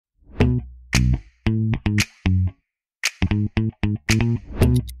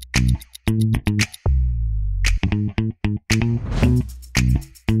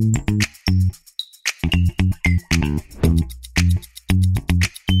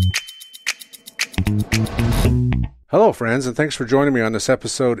Hello, friends, and thanks for joining me on this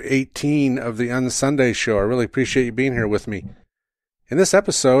episode 18 of the UnSunday Show. I really appreciate you being here with me. In this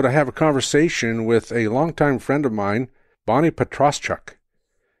episode, I have a conversation with a longtime friend of mine, Petroschuk.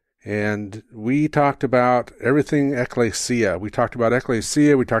 And we talked about everything Ekklesia. We talked about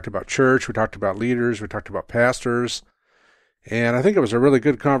Ekklesia, we talked about church, we talked about leaders, we talked about pastors. And I think it was a really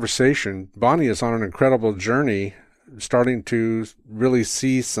good conversation. Bonnie is on an incredible journey, starting to really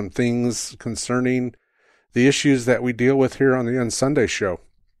see some things concerning the issues that we deal with here on the UnSunday Show.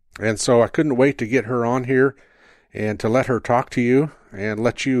 And so I couldn't wait to get her on here and to let her talk to you and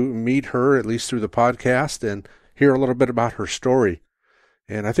let you meet her, at least through the podcast, and hear a little bit about her story.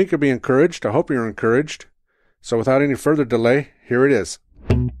 And I think you'll be encouraged. I hope you're encouraged. So without any further delay, here it is.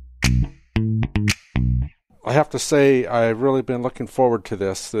 I have to say, I've really been looking forward to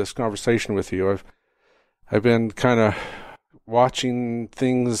this conversation with you. I've been kind of watching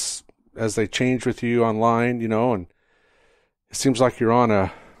things as they change with you online, and it seems like you're on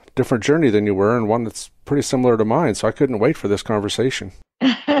a different journey than you were, and one that's pretty similar to mine. So I couldn't wait for this conversation.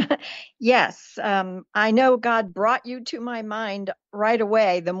 Yes. I know God brought you to my mind right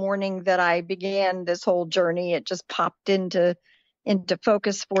away the morning that I began this whole journey. It just popped into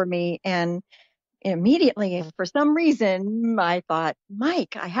focus for me. And immediately, for some reason, I thought,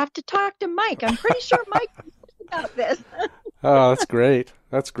 Mike, I have to talk to Mike. I'm pretty sure Mike knows about this. Oh, that's great.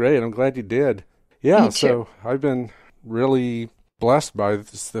 That's great. I'm glad you did. Yeah, so I've been really blessed by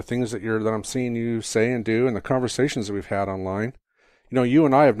the things that I'm seeing you say and do, and the conversations that we've had online. You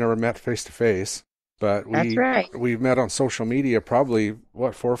and I have never met face to face, but That's right. We've met on social media probably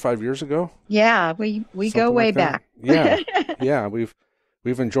 4 or 5 years ago. Yeah, we go way back. Yeah. We've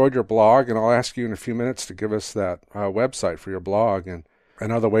enjoyed your blog, and I'll ask you in a few minutes to give us that website for your blog and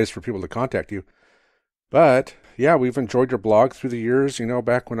other ways for people to contact you. But yeah, we've enjoyed your blog through the years.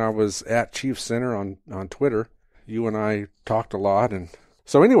 Back when I was at Chief Center on Twitter, you and I talked a lot, and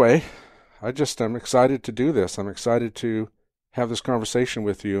so anyway, I'm excited to do this. I'm excited to have this conversation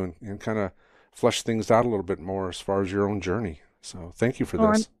with you and kind of flesh things out a little bit more as far as your own journey. So thank you for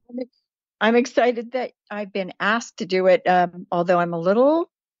this. I'm excited that I've been asked to do it, although I'm a little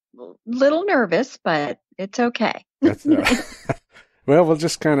nervous, but it's okay. Well, we'll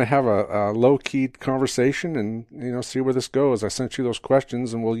just kind of have a low-key conversation and, see where this goes. I sent you those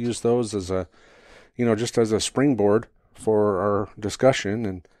questions, and we'll use those as just as a springboard for our discussion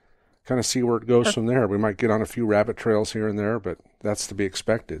and kind of see where it goes from there. We might get on a few rabbit trails here and there, but that's to be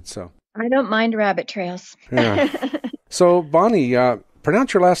expected. So I don't mind rabbit trails. Yeah. So, Bonnie,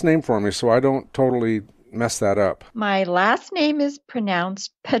 pronounce your last name for me so I don't totally mess that up. My last name is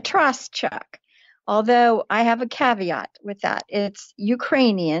pronounced Petroschuk, although I have a caveat with that. It's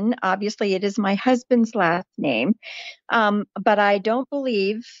Ukrainian. Obviously, it is my husband's last name, but I don't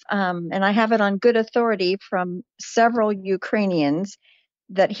believe, and I have it on good authority from several Ukrainians,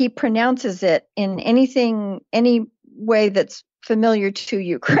 that he pronounces it in any way that's familiar to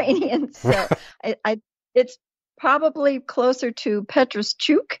Ukrainians. So it's probably closer to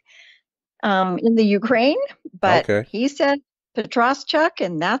Petroschuk in the Ukraine, but He said Petroschuk,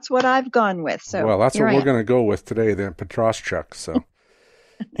 and that's what I've gone with. So well, that's what we're going to go with today then, Petroschuk. So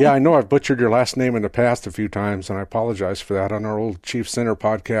yeah, I know I've butchered your last name in the past a few times, and I apologize for that. On our old Chief Center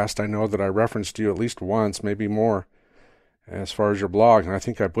podcast, I know that I referenced you at least once, maybe more, as far as your blog, and I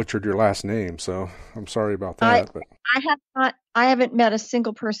think I butchered your last name, so I'm sorry about that. I haven't met a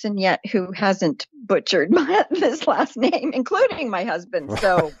single person yet who hasn't butchered this last name, including my husband.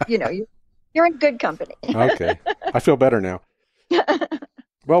 So you're in good company. Okay, I feel better now.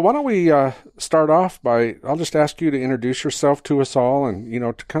 Well, why don't we start off by, I'll just ask you to introduce yourself to us all, and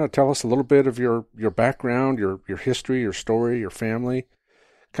to kind of tell us a little bit of your background, your history, your story, your family.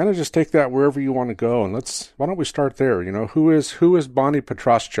 Kind of just take that wherever you want to go, and why don't we start there? Who is Bonnie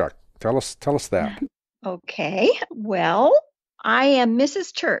Petroschuk? Tell us that. Okay. Well, I am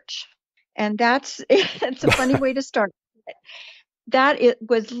Mrs. Church, and it's a funny way to start. It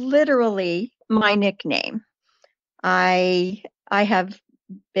was literally my nickname. I have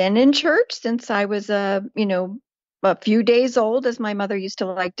been in church since I was a few days old, as my mother used to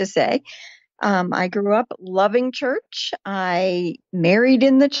like to say. I grew up loving church. I married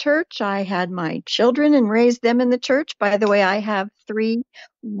in the church. I had my children and raised them in the church. By the way, I have 3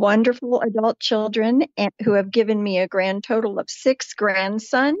 wonderful adult children who have given me a grand total of 6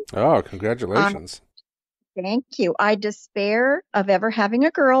 grandsons. Oh, congratulations. Thank you. I despair of ever having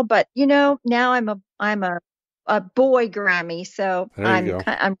a girl, but now I'm a boy Grammy, so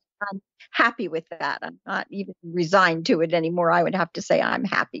I'm happy with that. I'm not even resigned to it anymore. I would have to say I'm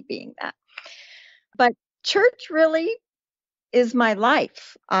happy being that. But church really is my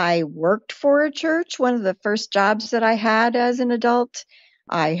life. I worked for a church, one of the first jobs that I had as an adult.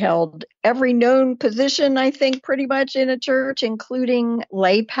 I held every known position, I think, pretty much in a church, including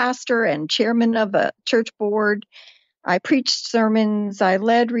lay pastor and chairman of a church board. I preached sermons. I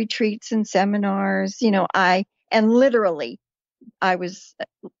led retreats and seminars. And literally, I was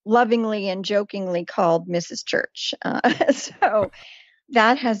lovingly and jokingly called Mrs. Church. So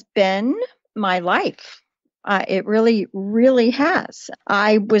that has been my life. It really, really has.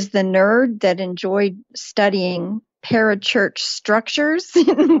 I was the nerd that enjoyed studying parachurch structures,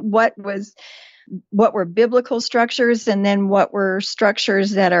 what were biblical structures, and then what were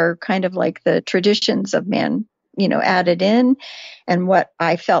structures that are kind of like the traditions of man, added in, and what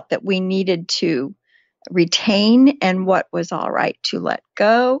I felt that we needed to retain and what was all right to let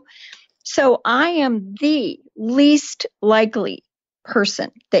go. So I am the least likely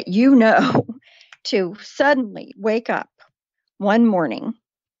person that to suddenly wake up one morning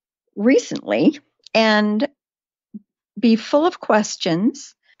recently and be full of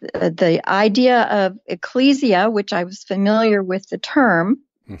questions. The idea of Ekklesia, which I was familiar with the term,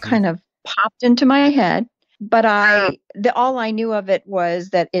 kind of popped into my head, but all I knew of it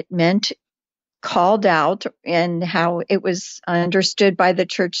was that it meant called out, and how it was understood by the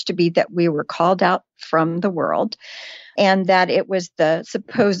church to be that we were called out from the world, and that it was the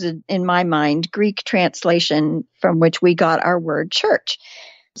supposed, in my mind, Greek translation from which we got our word church.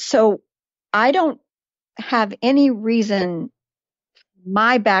 So I don't have any reason,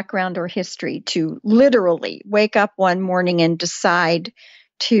 my background or history, to literally wake up one morning and decide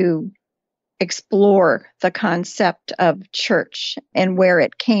to explore the concept of church and where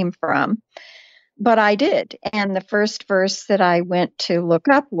it came from. But I did. And the first verse that I went to look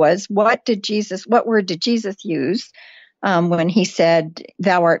up was, what word did Jesus use when he said,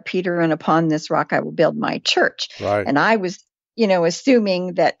 "Thou art Peter, and upon this rock I will build my church." Right. And I was,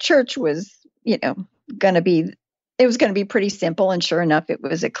 assuming that church was, going to be pretty simple. And sure enough, it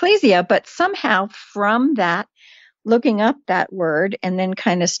was Ekklesia. But somehow from that, looking up that word and then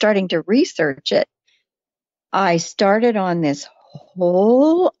kind of starting to research it, I started on this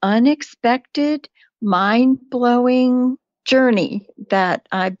whole unexpected, mind-blowing journey that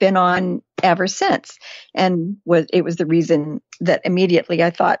I've been on ever since. And it was the reason that immediately I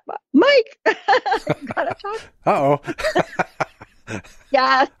thought, Mike, gotta talk. Uh-oh.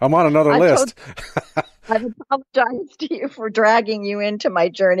 Yeah. I'm on another list. I've apologized to you for dragging you into my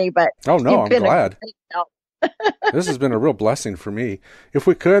journey, but oh no, I'm glad. Help. This has been a real blessing for me. If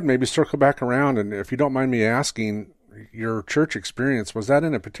we could maybe circle back around, and if you don't mind me asking, your church experience, was that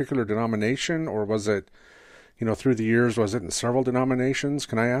in a particular denomination, or was it, through the years, was it in several denominations?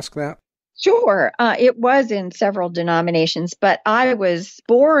 Can I ask that? Sure. It was in several denominations, but I was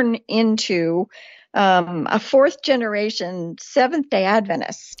born into a fourth generation Seventh-day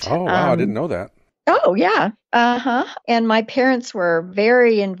Adventist. Oh, wow. I didn't know that. Oh, yeah. And my parents were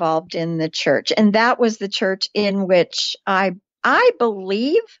very involved in the church. And that was the church in which I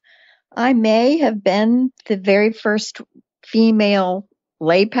believe I may have been the very first female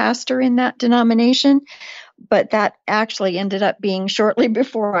lay pastor in that denomination. But that actually ended up being shortly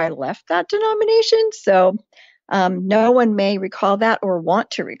before I left that denomination. So no one may recall that or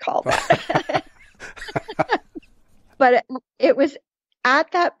want to recall that. But it was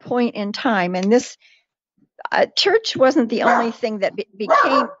at that point in time, and this church wasn't the only thing that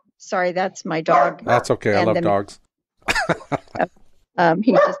became. Sorry, that's my dog. That's okay. I love dogs.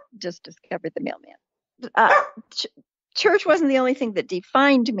 He just discovered the mailman. Church wasn't the only thing that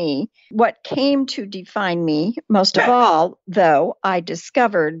defined me. What came to define me most of all, though, I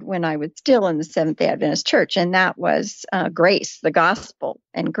discovered when I was still in the Seventh-day Adventist Church, and that was grace, the gospel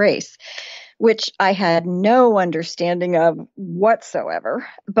and grace, which I had no understanding of whatsoever.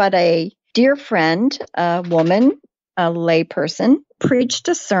 But a dear friend, a woman, a lay person, preached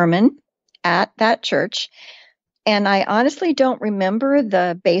a sermon at that church, and I honestly don't remember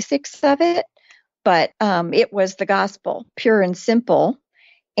the basics of it. But it was the gospel, pure and simple.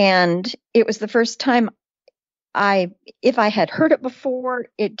 And it was the first time if I had heard it before,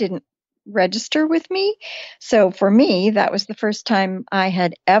 it didn't register with me. So for me, that was the first time I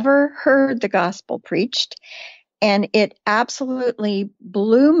had ever heard the gospel preached. And it absolutely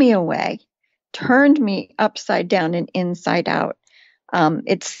blew me away, turned me upside down and inside out.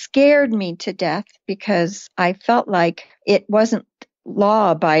 It scared me to death because I felt like it wasn't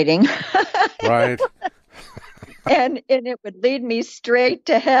law abiding. Right. and it would lead me straight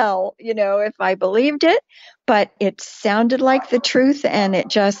to hell, if I believed it. But it sounded like the truth, and it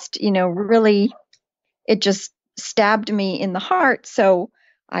just, really, it just stabbed me in the heart. So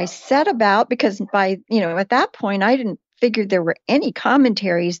I set about, because at that point, I didn't figure there were any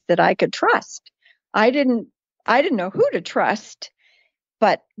commentaries that I could trust. I didn't know who to trust,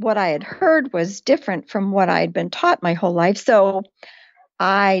 but what I had heard was different from what I had been taught my whole life. So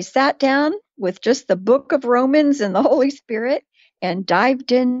I sat down with just the book of Romans and the Holy Spirit and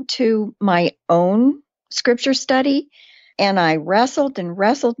dived into my own scripture study. And I wrestled and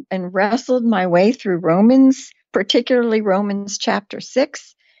wrestled and wrestled my way through Romans, particularly Romans chapter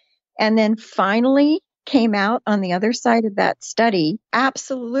 6. And then finally came out on the other side of that study,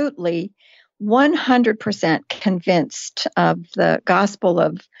 absolutely 100% convinced of the gospel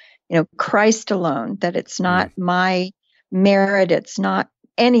of, Christ alone, that it's not my merit, it's not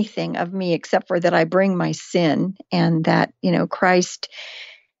anything of me except for that I bring my sin, and that, Christ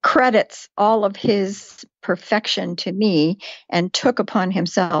credits all of his perfection to me and took upon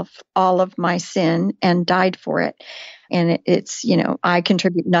himself all of my sin and died for it. And it's, I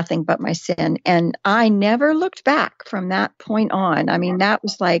contribute nothing but my sin. And I never looked back from that point on. I mean, that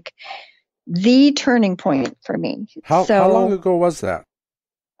was like the turning point for me. How long ago was that?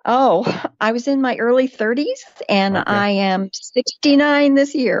 Oh, I was in my early 30s, and okay. I am 69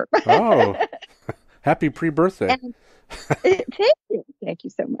 this year. Oh, happy pre-birthday. Thank you. Thank you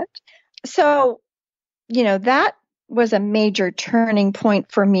so much. So, that was a major turning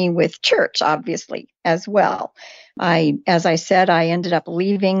point for me with church, obviously, as well. As I said, I ended up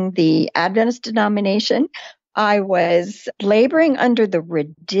leaving the Adventist denomination. I was laboring under the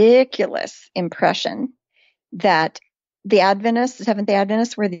ridiculous impression that the Seventh-day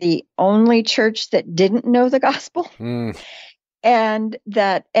Adventists were the only church that didn't know the gospel. And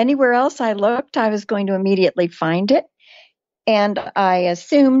that anywhere else I looked, I was going to immediately find it. And I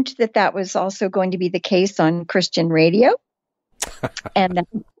assumed that was also going to be the case on Christian radio. And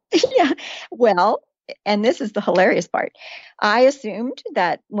yeah, well, and this is the hilarious part. I assumed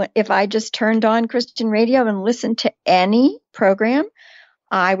that if I just turned on Christian radio and listened to any program,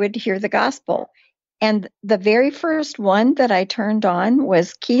 I would hear the gospel. And the very first one that I turned on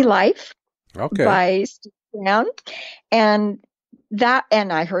was Key Life by Steve Brown. And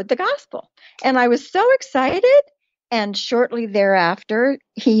I heard the gospel. And I was so excited. And shortly thereafter,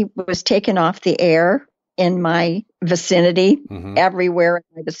 he was taken off the air in my vicinity, everywhere in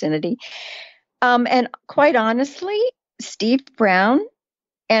my vicinity. And quite honestly, Steve Brown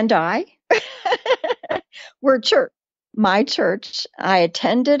and I were my church. I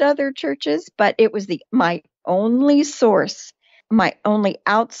attended other churches, but it was my only source, my only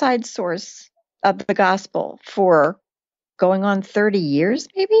outside source of the gospel for going on 30 years,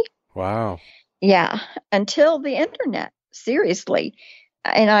 maybe. Wow. Yeah, until the internet, seriously.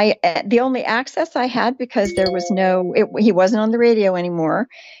 And the only access I had, because there was he wasn't on the radio anymore,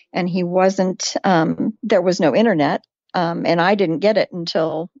 and he wasn't, there was no internet, and I didn't get it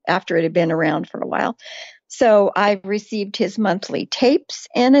until after it had been around for a while. So I received his monthly tapes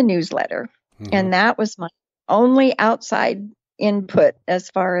and a newsletter, and that was my only outside input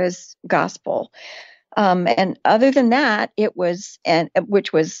as far as gospel. And other than that,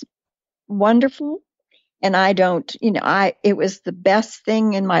 which was wonderful. And it was the best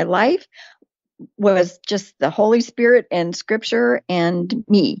thing in my life, was just the Holy Spirit and scripture and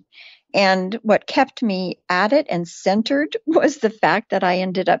me. And what kept me at it and centered was the fact that I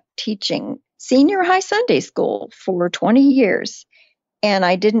ended up teaching senior high Sunday school for 20 years. And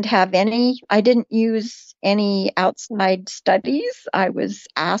I didn't use any outside studies. I was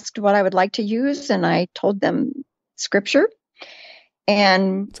asked what I would like to use, and I told them scripture.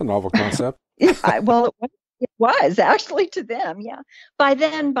 And it's a novel concept. Well, it was actually to them. Yeah. By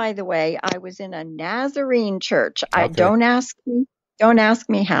then, by the way, I was in a Nazarene church. Don't ask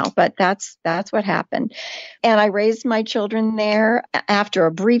me how, but that's what happened. And I raised my children there after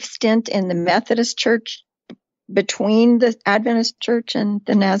a brief stint in the Methodist church between the Adventist church and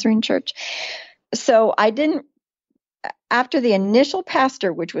the Nazarene church. So after the initial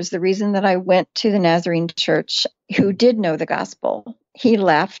pastor, which was the reason that I went to the Nazarene church, who did know the gospel, he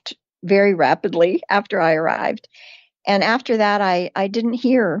left very rapidly after I arrived. And after that, I didn't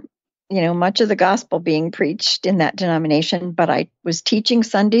hear, much of the gospel being preached in that denomination, but I was teaching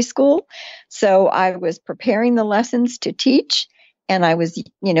Sunday school. So I was preparing the lessons to teach. And I was,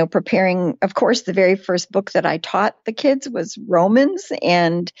 preparing, of course, the very first book that I taught the kids was Romans,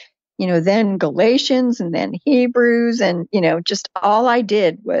 and, then Galatians, and then Hebrews. And, just all I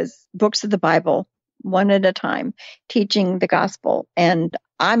did was books of the Bible, one at a time, teaching the gospel. And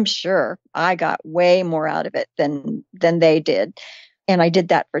I'm sure I got way more out of it than they did. And I did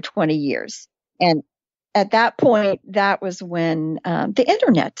that for 20 years. And at that point, that was when the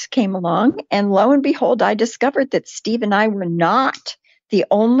internet came along. And lo and behold, I discovered that Steve and I were not the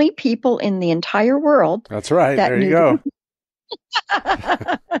only people in the entire world. That's right. That there you go.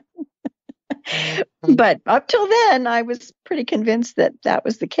 But up till then, I was pretty convinced that that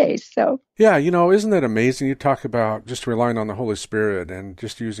was the case. So yeah, isn't it amazing? You talk about just relying on the Holy Spirit and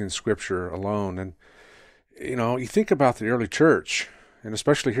just using Scripture alone. And, you think about the early church, and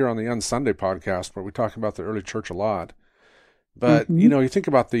especially here on the UnSunday podcast, where we talk about the early church a lot. But, you think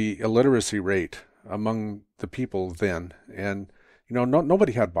about the illiteracy rate among the people then. And,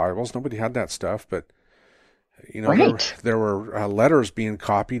 nobody had Bibles. Nobody had that stuff. But, right. there were letters being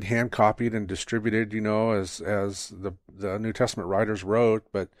copied, hand copied and distributed, as the New Testament writers wrote.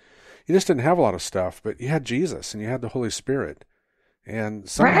 But you just didn't have a lot of stuff. But you had Jesus and you had the Holy Spirit. And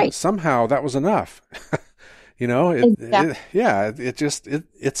somehow that was enough. Exactly.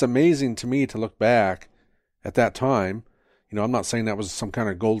 It's amazing to me to look back at that time. I'm not saying that was some kind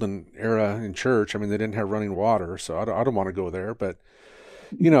of golden era in church. I mean, they didn't have running water, so I don't want to go there. But,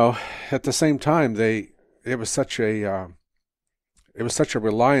 at the same time, it was such a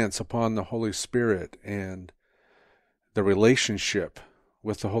reliance upon the Holy Spirit and the relationship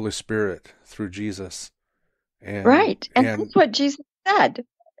with the Holy Spirit through Jesus. And that's what Jesus said.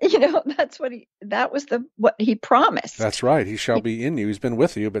 That was what he promised. That's right. He shall be in you. He's been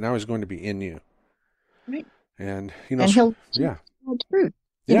with you, but now he's going to be in you. Right. And, and he'll tell the truth.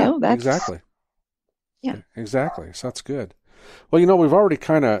 That's exactly. Yeah. Exactly. So that's good. Well, we've already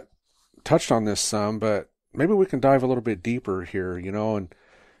kind of touched on this some, but maybe we can dive a little bit deeper here, and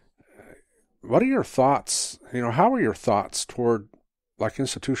what are your thoughts? How are your thoughts toward like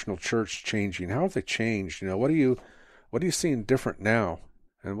institutional church changing? How have they changed? What are you seeing different now?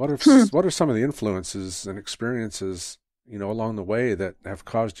 And what are some of the influences and experiences, along the way that have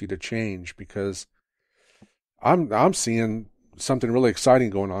caused you to change? Because I'm seeing something really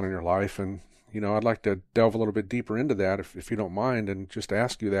exciting going on in your life, and I'd like to delve a little bit deeper into that, if you don't mind, and just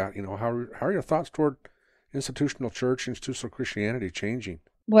ask you that. How are your thoughts toward institutional church, institutional Christianity changing?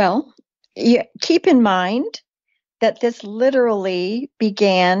 Well, keep in mind that this literally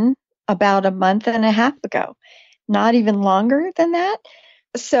began about a month and a half ago, not even longer than that.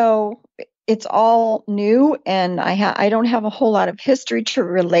 So it's all new, and I don't have a whole lot of history to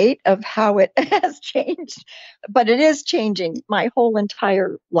relate of how it has changed, but it is changing my whole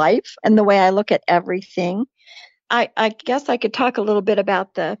entire life and the way I look at everything. I guess I could talk a little bit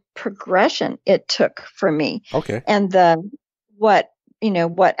about the progression it took for me. Okay. And what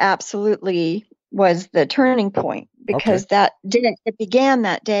absolutely was the turning point, because that it began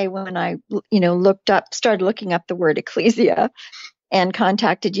that day when I, started looking up the word Ekklesia and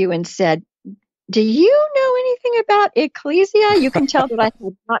contacted you and said, do you know anything about Ekklesia? You can tell that I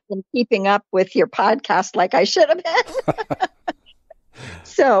have not been keeping up with your podcast like I should have been.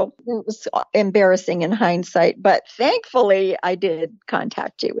 So it was embarrassing in hindsight, but thankfully I did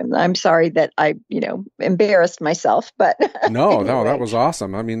contact you, and I'm sorry that I, embarrassed myself, but No, anyway. That was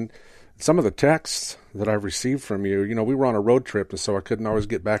awesome. I mean, some of the texts that I've received from you, we were on a road trip, and so I couldn't always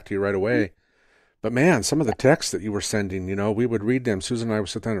get back to you right away. But man, some of the texts that you were sending, we would read them. Susan and I would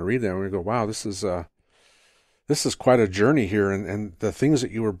sit down and read them, and we'd go, wow, this is quite a journey here. And the things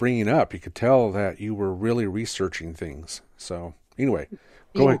that you were bringing up, you could tell that you were really researching things. So anyway,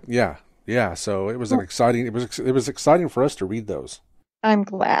 go ahead. Yeah. So it was it was exciting for us to read those. I'm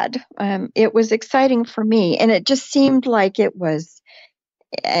glad. It was exciting for me, and it just seemed like it was,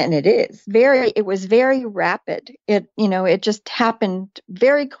 and it was very rapid. It just happened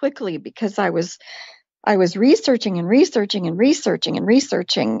very quickly because I was researching and researching and researching and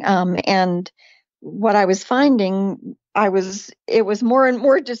researching. And what I was finding, it was more and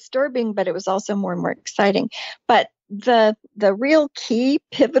more disturbing, but it was also more and more exciting. But the real key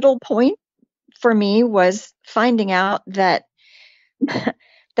pivotal point for me was finding out that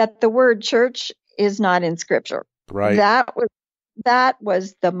the word church is not in Scripture. Right. That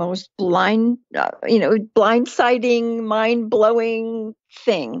was the most blindsiding, mind-blowing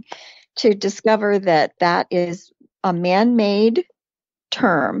thing, to discover that is a man-made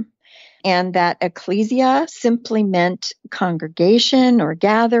term, and that Ekklesia simply meant congregation or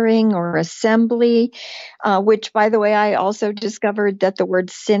gathering or assembly, which, by the way, I also discovered that the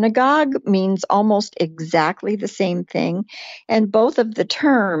word synagogue means almost exactly the same thing. And both of the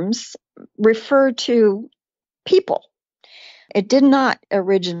terms refer to people. It did not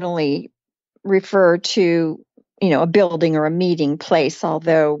originally refer to, a building or a meeting place,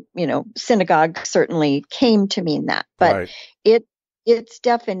 although, synagogue certainly came to mean that. But its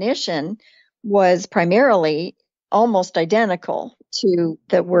definition was primarily almost identical to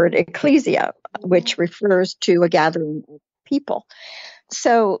the word Ekklesia, which refers to a gathering of people.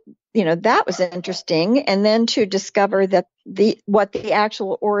 So that was interesting. And then to discover that what the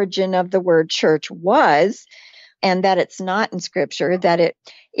actual origin of the word church was, and that it's not in scripture, that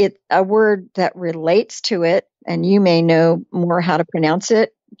it a word that relates to it, and you may know more how to pronounce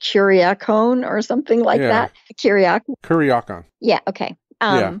it, kuriakon or something like that. Kuriakon. Kuriakon. Yeah. Okay.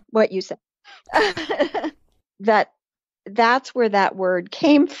 What you said. That's where that word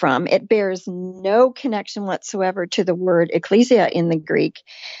came from. It bears no connection whatsoever to the word ekklesia in the Greek.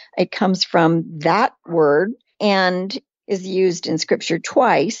 It comes from that word and is used in scripture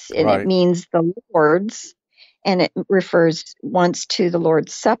twice, and it means the Lord's, and it refers once to the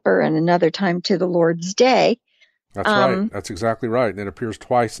Lord's Supper and another time to the Lord's Day. That's right. That's exactly right. And it appears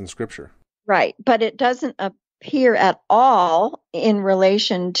twice in scripture. Right. But it doesn't appear at all in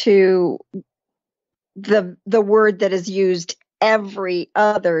relation to the word that is used every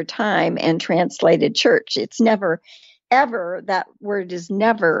other time and translated church. It's never, ever, that word is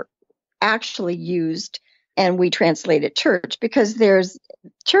never actually used and we translate it church, because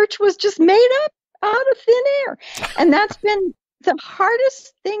church was just made up out of thin air. And that's been the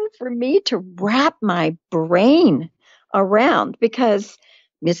hardest thing for me to wrap my brain around, because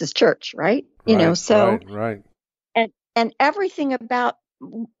Mrs. Church, right? Right. And everything about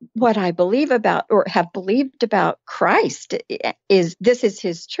what I believe about or have believed about Christ is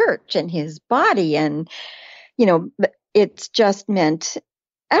his church and his body. And, it's just meant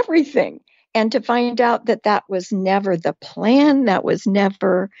everything. And to find out that was never the plan, that was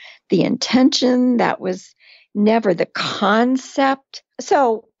never the intention, that was never the concept.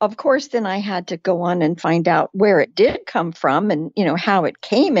 So, of course, then I had to go on and find out where it did come from and, how it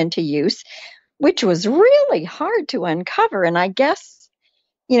came into use, which was really hard to uncover. And I guess,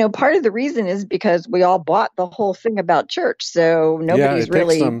 part of the reason is because we all bought the whole thing about church. So nobody's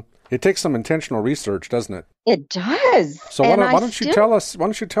it takes some intentional research, doesn't it? It does. So why don't you tell us a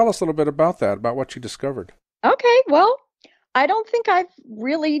little bit about that, about what you discovered? Okay. Well, I don't think I've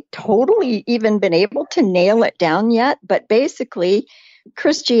really totally even been able to nail it down yet, but basically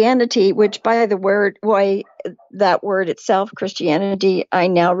Christianity, which by the way, that word itself, Christianity, I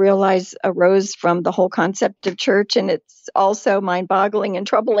now realize arose from the whole concept of church, and it's also mind-boggling and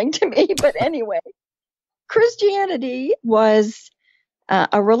troubling to me. But anyway, Christianity was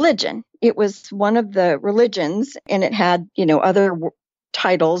a religion. It was one of the religions, and it had, other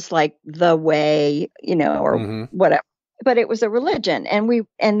titles like the way, or whatever. But it was a religion, and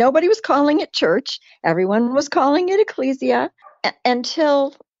nobody was calling it church. Everyone was calling it Ekklesia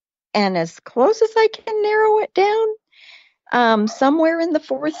until, and as close as I can narrow it down, somewhere in the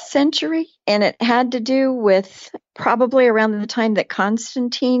 4th century. And it had to do with probably around the time that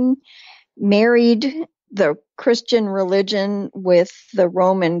Constantine married the Christian religion with the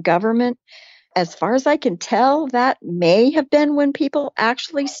Roman government. As far as I can tell, that may have been when people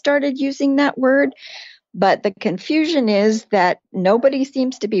actually started using that word. But the confusion is that nobody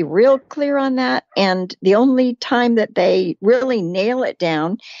seems to be real clear on that. And the only time that they really nail it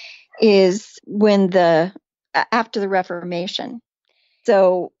down is after the Reformation.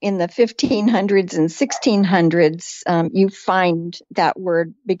 So in the 1500s and 1600s, you find that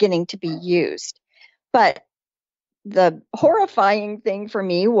word beginning to be used. But the horrifying thing for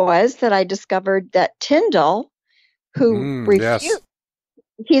me was that I discovered that Tyndall, who refused,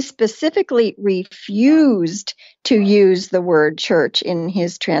 he specifically refused to use the word church in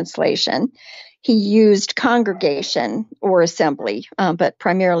his translation. He used congregation or assembly, but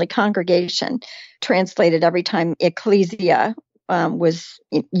primarily congregation, translated every time Ekklesia was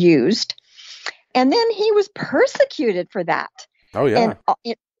used. And then he was persecuted for that. Oh, yeah.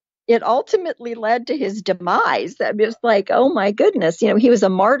 And it ultimately led to his demise. That was like, oh my goodness, he was a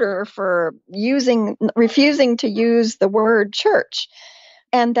martyr for refusing to use the word church.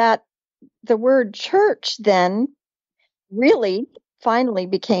 And that the word church then really finally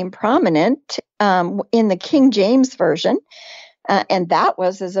became prominent in the King James Version. And that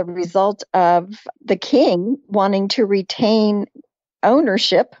was as a result of the king wanting to retain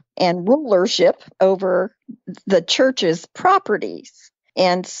ownership and rulership over the church's properties.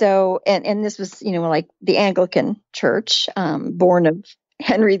 And so, and this was, like the Anglican Church, born of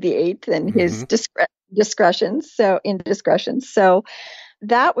Henry VIII and his indiscretions. So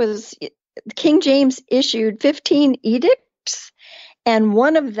that was, King James issued 15 edicts, and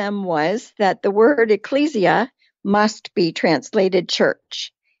one of them was that the word ekklesia must be translated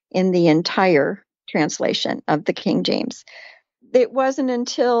church in the entire translation of the King James. It wasn't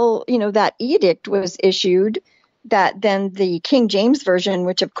until, that edict was issued that then the King James Version,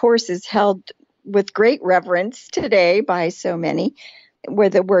 which of course is held with great reverence today by so many, where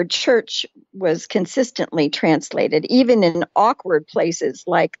the word church was consistently translated, even in awkward places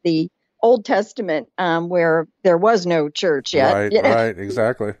like the Old Testament, where there was no church yet. Right,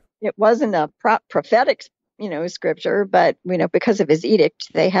 exactly. It wasn't a prophetic, scripture, but, because of his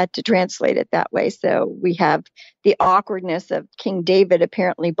edict, they had to translate it that way. So we have the awkwardness of King David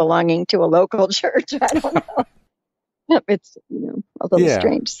apparently belonging to a local church. I don't know. It's, a little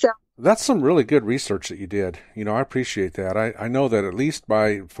strange. So that's some really good research that you did. I appreciate that. I know that at least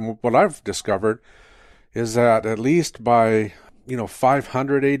from what I've discovered, is that at least by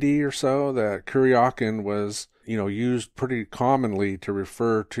 500 AD or so, that Kuriakin was used pretty commonly to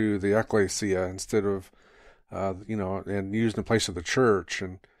refer to the Ekklesia instead of and used in place of the church.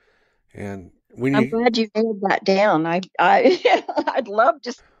 And when I'm glad you nailed that down. I'd love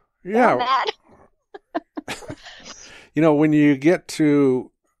to know that. When you get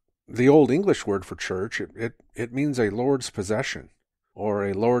to the Old English word for church, it means a Lord's possession or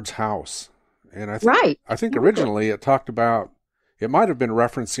a Lord's house. And I think originally it talked about, it might have been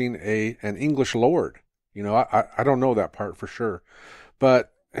referencing an English lord. I don't know that part for sure.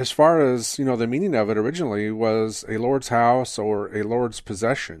 But as far as, the meaning of it originally was a Lord's house or a Lord's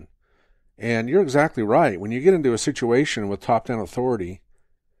possession. And you're exactly right. When you get into a situation with top-down authority,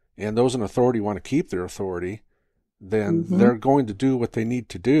 and those in authority want to keep their authority, then they're going to do what they need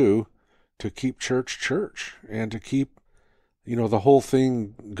to do to keep church, and to keep, the whole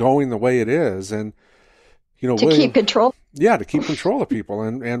thing going the way it is. And, keep control. Yeah, to keep control of people.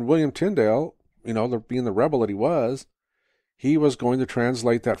 And William Tyndale, being the rebel that he was going to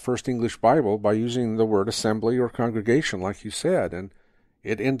translate that first English Bible by using the word assembly or congregation, like you said. And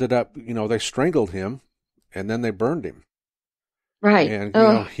it ended up, they strangled him and then they burned him. Right.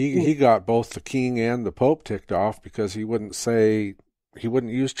 And, he got both the king and the pope ticked off because he wouldn't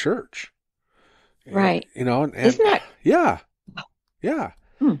use church. Right. And isn't that? Yeah. Yeah.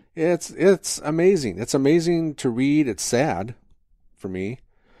 It's amazing. It's amazing to read. It's sad for me,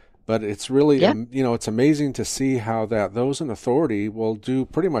 but it's really, it's amazing to see how that those in authority will do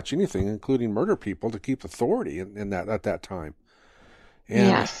pretty much anything, including murder people, to keep authority in that at that time. And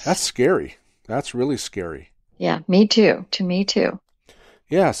that's scary. That's really scary. Yeah, me too. To me too.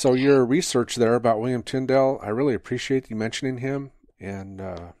 Yeah. So your research there about William Tyndale, I really appreciate you mentioning him, and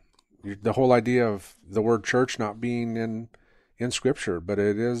the whole idea of the word church not being in Scripture, but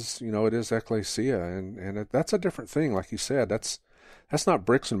it is, it is Ekklesia, and that's a different thing. Like you said, that's not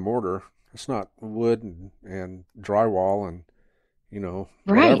bricks and mortar. It's not wood and drywall and,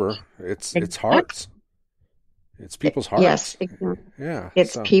 whatever. It's hearts. It's people's hearts. Yes, exactly. Yeah.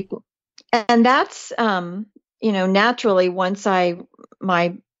 It's people. And that's, naturally once the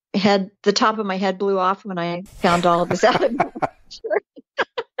top of my head blew off when I found all of this out.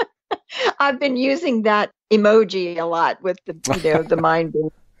 I've been using that emoji a lot with the mind.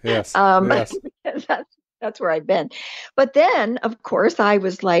 Yes. Because that's where I've been. But then, of course, I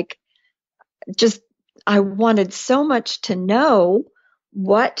was like, I wanted so much to know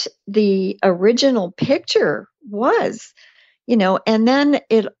what the original picture was, and then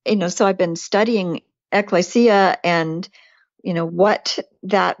so I've been studying Ekklesia and, what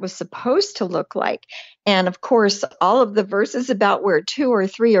that was supposed to look like. And of course, all of the verses about where 2 or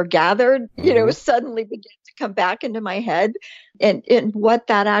 3 are gathered, suddenly begin to come back into my head and what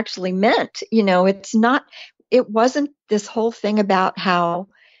that actually meant. It wasn't this whole thing about how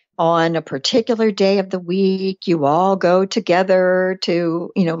on a particular day of the week, you all go together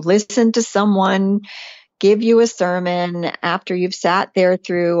to, listen to someone give you a sermon after you've sat there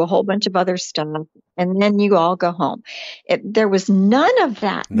through a whole bunch of other stuff, and then you all go home. There was none of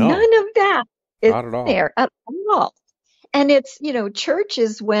that. No, none of that is not at all. There at all. And it's, church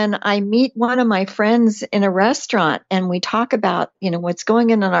is when I meet one of my friends in a restaurant and we talk about, what's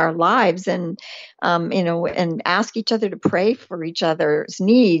going on in our lives and, and ask each other to pray for each other's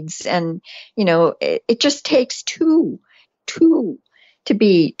needs. And, it just takes two to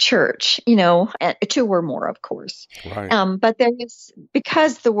be church, and 2 or more, of course. Right. But there is,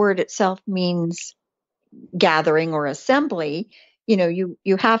 because the word itself means gathering or assembly,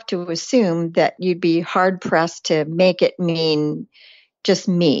 you have to assume that you'd be hard pressed to make it mean just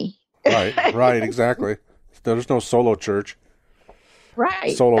me. Right, exactly. There's no solo church.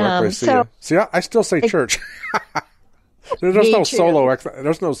 Right. Solo Ekklesia. See, I still say church. There's no solo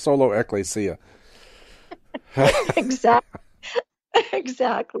Ekklesia. Exactly.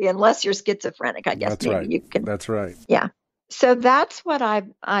 Exactly. Unless you're schizophrenic, I guess. That's maybe right. You can. That's right. Yeah. So that's what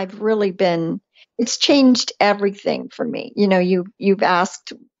I've really been. It's changed everything for me. You've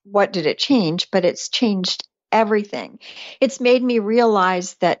asked what did it change, but it's changed everything. It's made me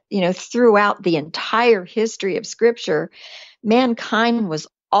realize that, throughout the entire history of Scripture, mankind was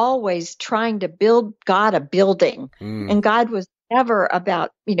always trying to build God a building. And God was never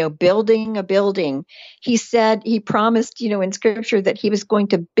about, building a building. He said, he promised, in scripture that he was going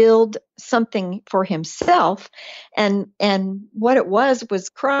to build something for himself. And what it was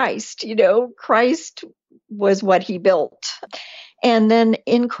Christ. Christ was what he built. And then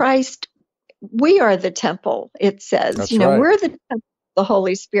in Christ, we are the temple, it says. That's right. We're the temple of the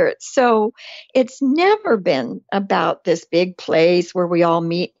Holy Spirit. So it's never been about this big place where we all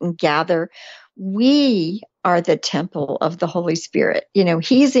meet and gather. We are the temple of the Holy Spirit.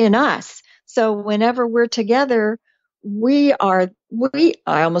 He's in us. So whenever we're together, I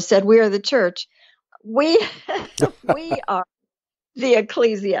almost said we are the church. We are the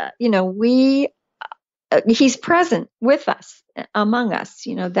Ekklesia. He's present with us, among us.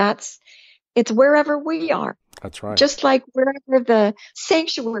 It's wherever we are. That's right. Just like wherever the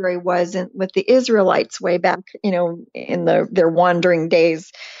sanctuary was with the Israelites way back, in their wandering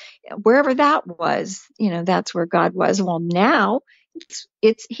days, wherever that was, that's where God was. Well, now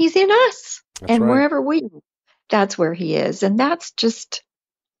he's in us, That's and right. wherever we are, that's where he is, and that's just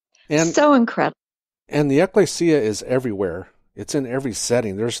so incredible. And the Ekklesia is everywhere. It's in every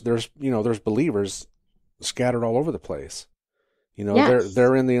setting. There's believers scattered all over the place. Yes.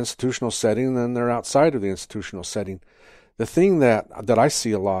 They're in the institutional setting, and then they're outside of the institutional setting. The thing that I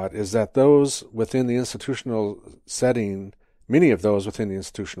see a lot is that those within the institutional setting, many of those within the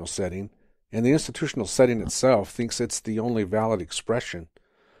institutional setting, and the institutional setting itself thinks it's the only valid expression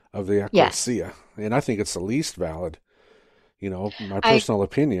of the Ekklesia. Yes. And I think it's the least valid, my personal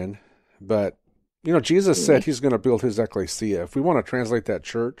opinion. But, Jesus said he's going to build his Ekklesia. If we want to translate that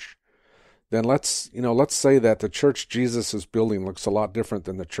church, then let's say that the church Jesus is building looks a lot different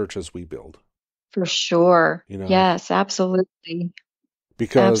than the churches we build. For sure. Yes, absolutely.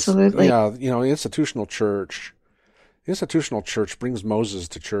 Because, institutional church brings Moses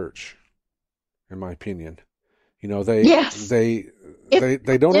to church, in my opinion. They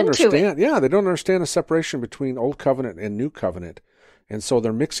don't understand. Yeah, they don't understand the separation between Old Covenant and New Covenant, and so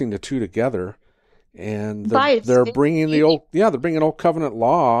they're mixing the two together, and they're bringing Old Covenant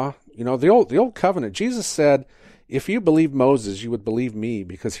law. The old covenant, Jesus said, if you believe Moses, you would believe me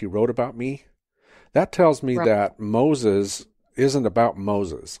because he wrote about me. That tells me that Moses isn't about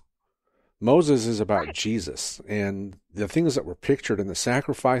Moses. Moses is about Jesus, and the things that were pictured in the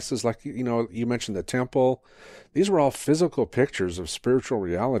sacrifices, like, you mentioned the temple, these were all physical pictures of spiritual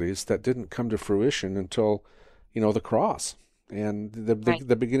realities that didn't come to fruition until, the cross and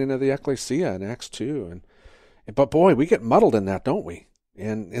the beginning of the Ekklesia in Acts 2. But boy, we get muddled in that, don't we?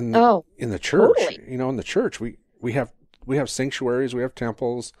 And in the church, totally. In the church, we have sanctuaries, we have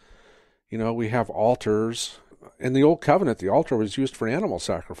temples, we have altars. In the Old Covenant, the altar was used for animal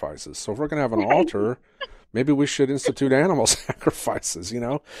sacrifices. So if we're going to have an altar, maybe we should institute animal sacrifices,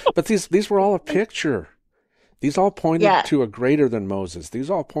 But these were all a picture. These all pointed to a greater than Moses. These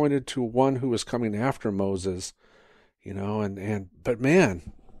all pointed to one who was coming after Moses, but man,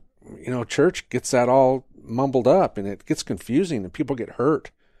 church gets that all mumbled up, and it gets confusing, and people get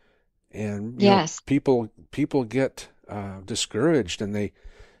hurt, and people get discouraged, and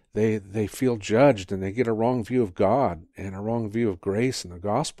they feel judged, and they get a wrong view of God and a wrong view of grace and the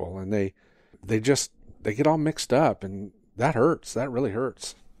gospel, and they get all mixed up, and that hurts. That really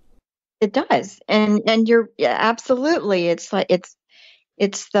hurts. It does, and you're absolutely. It's like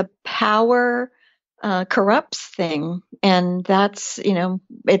it's the power corrupts thing, and that's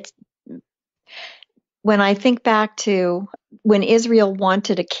it's. When I think back to when Israel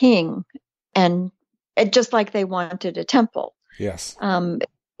wanted a king, and just like they wanted a temple. Yes.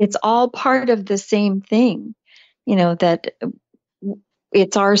 It's all part of the same thing, that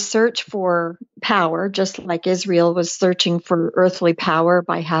it's our search for power, just like Israel was searching for earthly power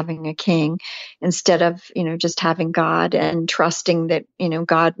by having a king instead of, just having God and trusting that,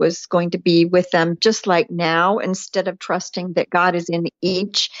 God was going to be with them, just like now, instead of trusting that God is in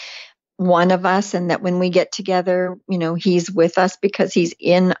each one of us, and that when we get together, he's with us because he's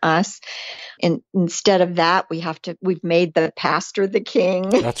in us. And instead of that, we've made the pastor the king.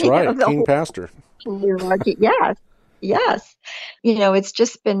 That's right. King pastor. Yes. It's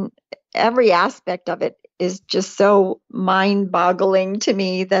just been, every aspect of it is just so mind-boggling to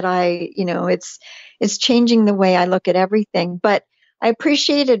me that it's changing the way I look at everything. But I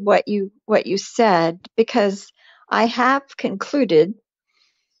appreciated what you said, because I have concluded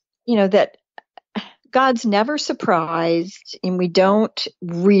that God's never surprised, and we don't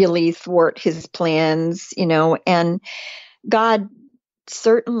really thwart his plans, and God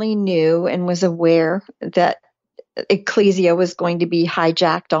certainly knew and was aware that Ekklesia was going to be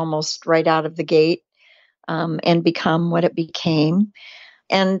hijacked almost right out of the gate. and become what it became.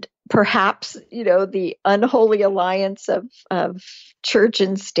 And perhaps, the unholy alliance of church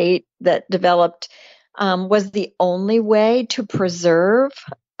and state that developed was the only way to preserve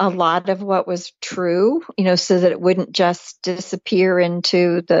a lot of what was true, so that it wouldn't just disappear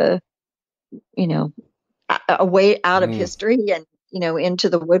into the, a way out of history and, into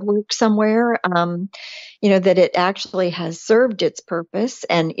the woodwork somewhere, that it actually has served its purpose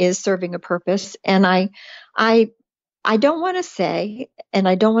and is serving a purpose. And I don't want to say, and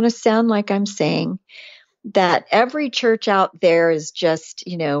I don't want to sound like I'm saying that every church out there is just,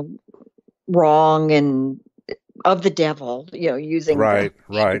 wrong and of the devil, using right.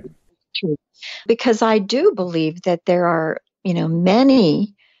 Truth. Because I do believe that there are,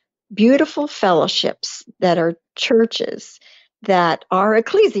 many beautiful fellowships that are churches that are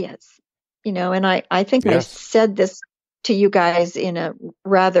ecclesias, and I think I said this to you guys in a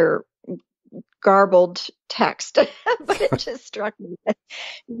rather garbled text, but it just struck me that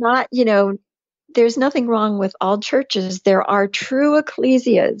not, there's nothing wrong with all churches. There are true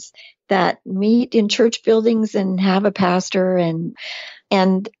ecclesias that meet in church buildings and have a pastor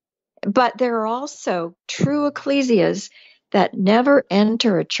but there are also true ecclesias that never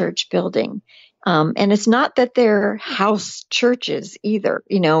enter a church building. And it's not that they're house churches either.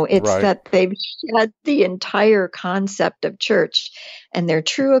 It's that they've shed the entire concept of church, and they're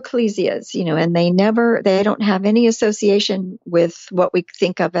true ecclesias, and they don't have any association with what we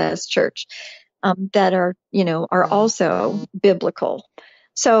think of as church, that are also biblical.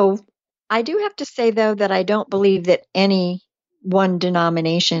 So I do have to say, though, that I don't believe that any one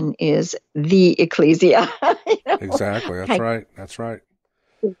denomination is the ecclesia. Exactly. That's right.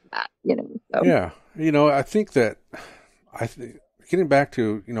 So. Yeah. I think that getting back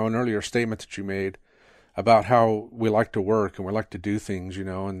to, an earlier statement that you made about how we like to work and we like to do things,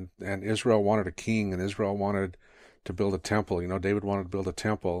 and Israel wanted a king, and Israel wanted to build a temple. David wanted to build a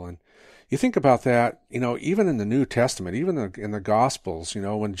temple. And you think about that, even in the New Testament, even in the Gospels,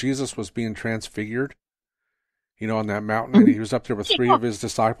 when Jesus was being transfigured, on that mountain, and he was up there with three of his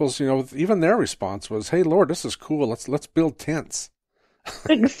disciples, even their response was, "Hey, Lord, this is cool. Let's build tents."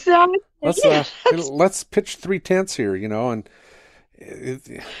 Exactly. Let's pitch 3 tents here, and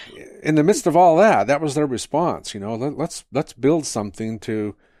in the midst of all that was their response. Let's build something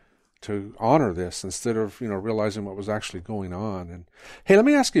to honor this instead of realizing what was actually going on. And hey, let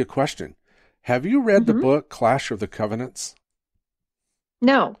me ask you a question. Have you read the book Clash of the Covenants?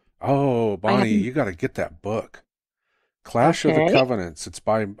 No. Oh, Bonnie, you got to get that book. Clash of the Covenants. It's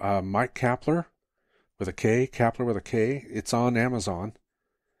by Mike Kapler with a K, Kapler with a K. It's on Amazon.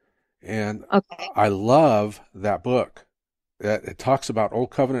 And I love that book. It talks about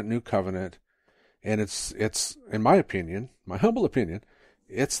Old Covenant, New Covenant, and it's in my opinion, my humble opinion,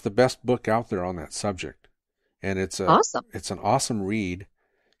 it's the best book out there on that subject. And it's awesome. It's an awesome read.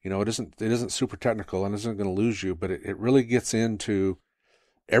 It isn't super technical and isn't going to lose you, but it really gets into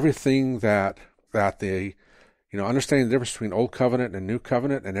everything that they, understanding the difference between Old Covenant and New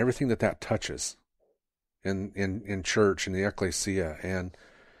Covenant and everything that touches in church, in the Ekklesia.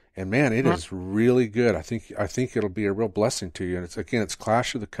 And man, it is really good. I think it'll be a real blessing to you. And it's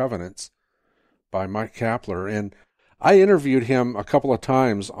Clash of the Covenants by Mike Kapler. And I interviewed him a couple of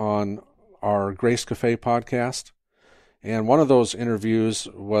times on our Grace Cafe podcast. And one of those interviews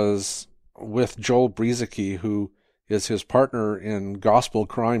was with Joel Brizicki, who is his partner in gospel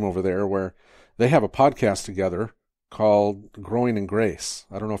crime over there, where they have a podcast together called Growing in Grace.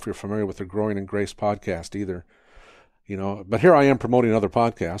 I don't know if you're familiar with the Growing in Grace podcast either. But here I am promoting other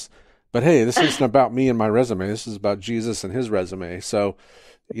podcasts. But hey, this isn't about me and my resume. This is about Jesus and his resume. So,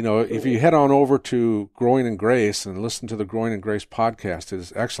 if you head on over to Growing in Grace and listen to the Growing in Grace podcast, it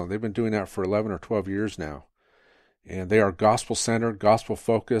is excellent. They've been doing that for 11 or 12 years now. And they are gospel-centered,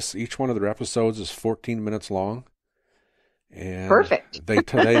 gospel-focused. Each one of their episodes is 14 minutes long. And perfect. they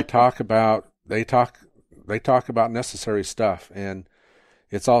talk about necessary stuff, and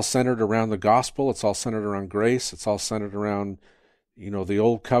it's all centered around the gospel. It's all centered around grace. It's all centered around, the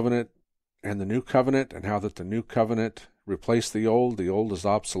old covenant and the new covenant, and how that the new covenant replaced the old. The old is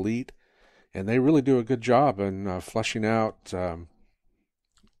obsolete, and they really do a good job in fleshing out,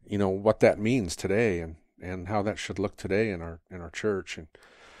 what that means today, and how that should look today in our church. And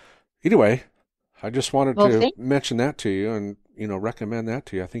anyway, I just wanted to mention that to you, and recommend that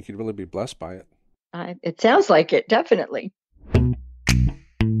to you. I think you'd really be blessed by it. It sounds like it, definitely.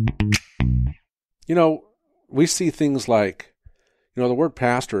 We see things like, the word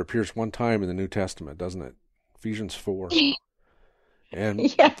pastor appears one time in the New Testament, doesn't it? Ephesians 4.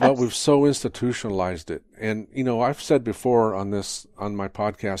 And but we've so institutionalized it. And, I've said before on my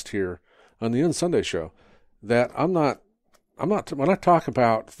podcast here, on the UnSunday Show, that I'm not, when I talk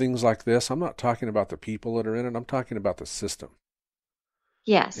about things like this, I'm not talking about the people that are in it. I'm talking about the system.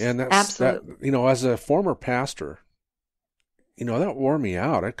 Yes, And absolutely. as a former pastor, that wore me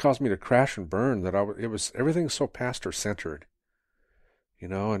out. It caused me to crash and burn. Everything's so pastor centered,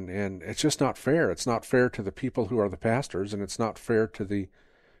 and it's just not fair. It's not fair to the people who are the pastors, and it's not fair to the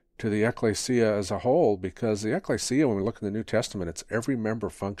Ekklesia as a whole, because the Ekklesia, when we look in the New Testament, it's every member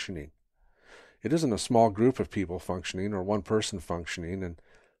functioning. It isn't a small group of people functioning or one person functioning. And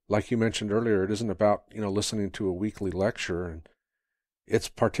like you mentioned earlier, it isn't about, listening to a weekly lecture, and it's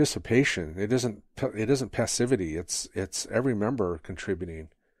participation. It isn't passivity. It's every member contributing.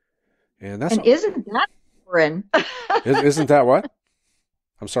 And isn't that foreign? Isn't that what?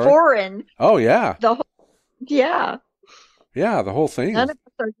 I'm sorry? Foreign. Oh, yeah. Yeah. Yeah, the whole thing. None of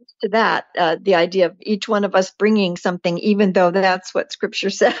us are used to that. The idea of each one of us bringing something, even though that's what Scripture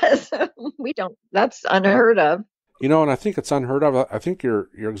says. We don't. That's unheard of. And I think it's unheard of. I think you're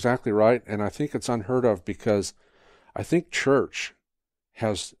exactly right, and I think it's unheard of because I think church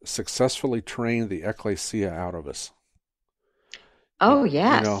has successfully trained the Ekklesia out of us. Oh,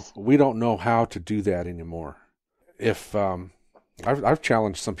 yes. We don't know how to do that anymore. If I've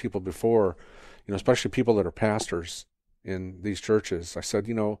challenged some people before, especially people that are pastors in these churches. I said,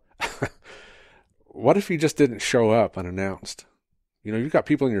 what if you just didn't show up unannounced? You've got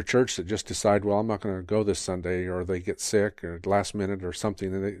people in your church that just decide, well, I'm not going to go this Sunday, or they get sick or last minute or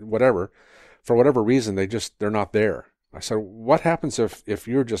something, and for whatever reason, they're not there. I said, what happens if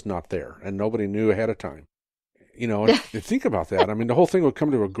you're just not there and nobody knew ahead of time? And think about that. I mean, the whole thing would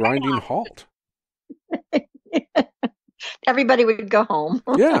come to a grinding halt. Everybody would go home.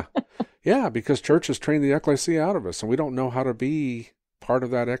 Yeah, because church has trained the Ekklesia out of us, and we don't know how to be part of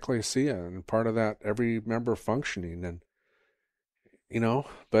that Ekklesia and part of that every member functioning. And,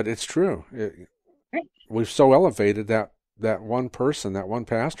 but it's true. We've so elevated that one person, that one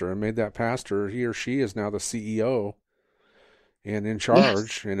pastor, and made that pastor, he or she is now the CEO and in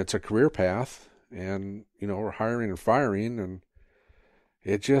charge, and it's a career path, and, we're hiring and firing, and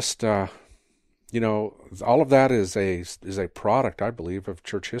it just, all of that is a product, I believe, of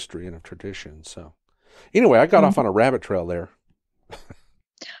church history and of tradition. So anyway, I got off on a rabbit trail there.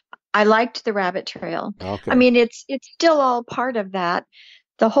 I liked the rabbit trail. Okay. I mean, it's still all part of that.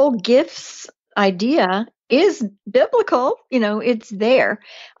 The whole gifts idea is biblical, it's there.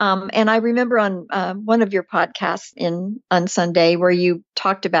 And I remember on one of your podcasts on Sunday where you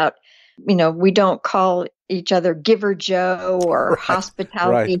talked about, we don't call each other Giver Joe or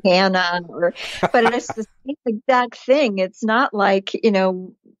Hospitality Hannah, but it's the same exact thing. It's not like,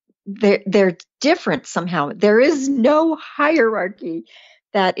 they're different somehow. There is no hierarchy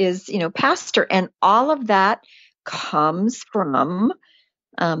that is, pastor, and all of that comes from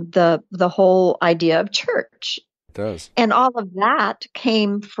the whole idea of church. It does. And all of that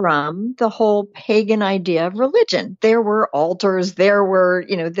came from the whole pagan idea of religion. There were altars, there were,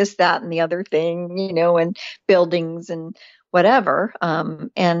 this, that, and the other thing, and buildings and whatever. And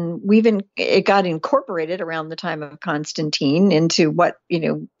it got incorporated around the time of Constantine into what,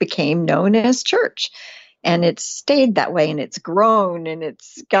 became known as church. And it's stayed that way, and it's grown, and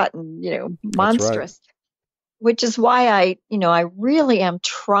it's gotten, monstrous. Right. Which is why I really am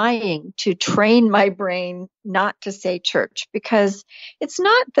trying to train my brain not to say church, because it's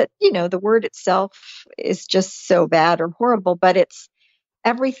not that, the word itself is just so bad or horrible, but it's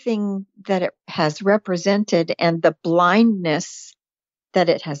everything that it has represented and the blindness that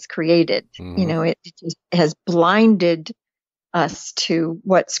it has created. Mm-hmm. It just has blinded us to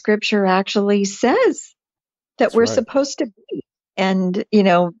what Scripture actually says that That's we're right. supposed to be, and,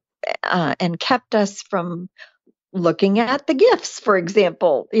 and kept us from looking at the gifts, for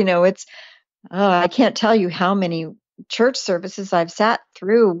example. It's I can't tell you how many church services I've sat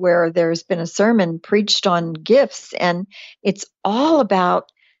through where there's been a sermon preached on gifts, and it's all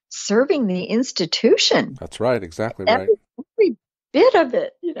about serving the institution. That's right, exactly right. Every bit of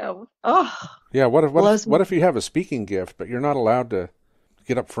it, Yeah, what if you have a speaking gift, but you're not allowed to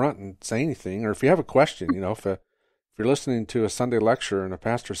get up front and say anything? Or if you have a question, if you're listening to a Sunday lecture and a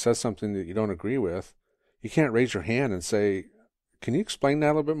pastor says something that you don't agree with, you can't raise your hand and say, can you explain that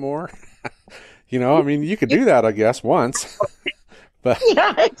a little bit more? You could do that, I guess, once, but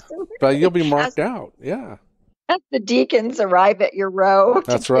you'll be marked out. Yeah. As the deacons arrive at your row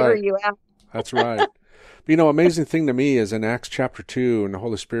to carry you out. That's right. But, amazing thing to me is in Acts chapter 2, when the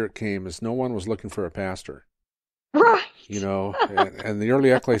Holy Spirit came, is no one was looking for a pastor. Right. And the early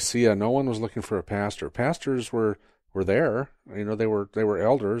Ekklesia, no one was looking for a pastor. Pastors were there. They were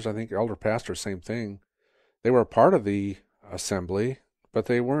elders. I think elder pastor, same thing. They were a part of the assembly, but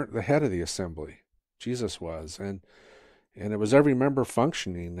they weren't the head of the assembly. Jesus was, and it was every member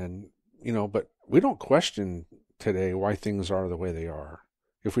functioning, and but we don't question today why things are the way they are.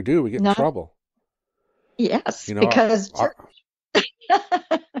 If we do, we get in trouble. Yes, because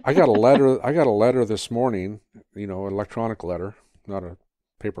I got a letter. I got a letter this morning, an electronic letter, not a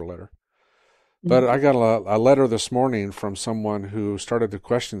paper letter. But I got a letter this morning from someone who started to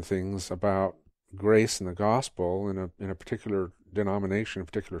question things about grace and the gospel in a particular denomination, a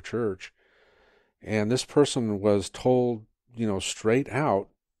particular church. And this person was told, straight out,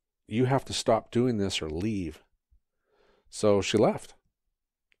 you have to stop doing this or leave. So she left.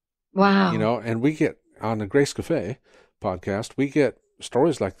 Wow. And we get on the Grace Cafe podcast, we get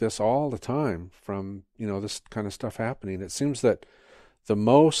stories like this all the time from, this kind of stuff happening. It seems that the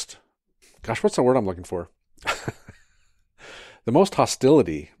most, what's the word I'm looking for? The most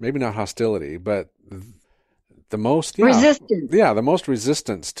hostility, maybe not hostility, but the most resistance. Yeah, the most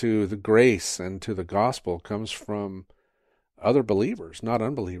resistance to the grace and to the gospel comes from other believers, not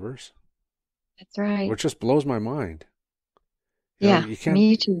unbelievers. That's right. Which just blows my mind. You can't,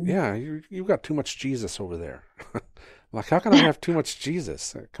 me too. Yeah, you've got too much Jesus over there. Like, how can I have too much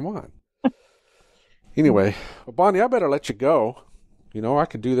Jesus? Come on. Anyway, well, Bonnie, I better let you go. I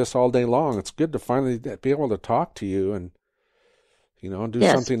could do this all day long. It's good to finally be able to talk to you and, do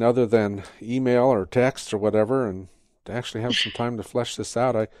something other than email or text or whatever, and to actually have some time to flesh this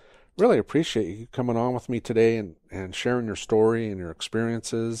out. I really appreciate you coming on with me today and sharing your story and your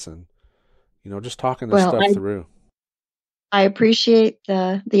experiences and, just talking this stuff through. I appreciate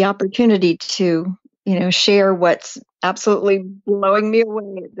the opportunity to, share what's absolutely blowing me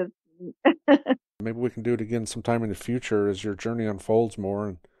away. Maybe we can do it again sometime in the future as your journey unfolds more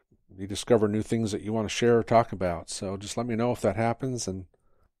and you discover new things that you want to share or talk about. So just let me know if that happens. And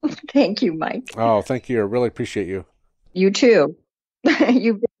thank you, Mike. Oh, thank you. I really appreciate you. You too.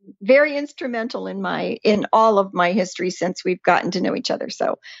 You've been very instrumental in all of my history since we've gotten to know each other.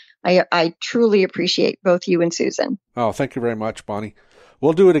 So I truly appreciate both you and Susan. Oh, thank you very much, Bonnie.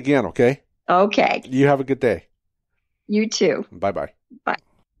 We'll do it again, okay? Okay. You have a good day. You too. Bye-bye. Bye.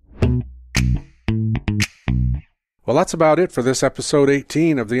 Well, that's about it for this episode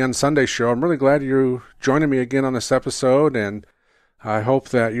 18 of the UnSunday Show. I'm really glad you're joining me again on this episode, and I hope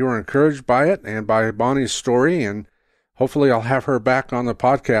that you were encouraged by it and by Bonnie's story, and hopefully I'll have her back on the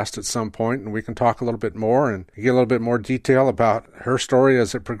podcast at some point, and we can talk a little bit more and get a little bit more detail about her story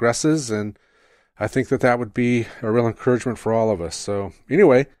as it progresses, and I think that would be a real encouragement for all of us. So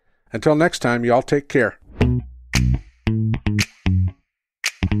anyway, until next time, y'all take care.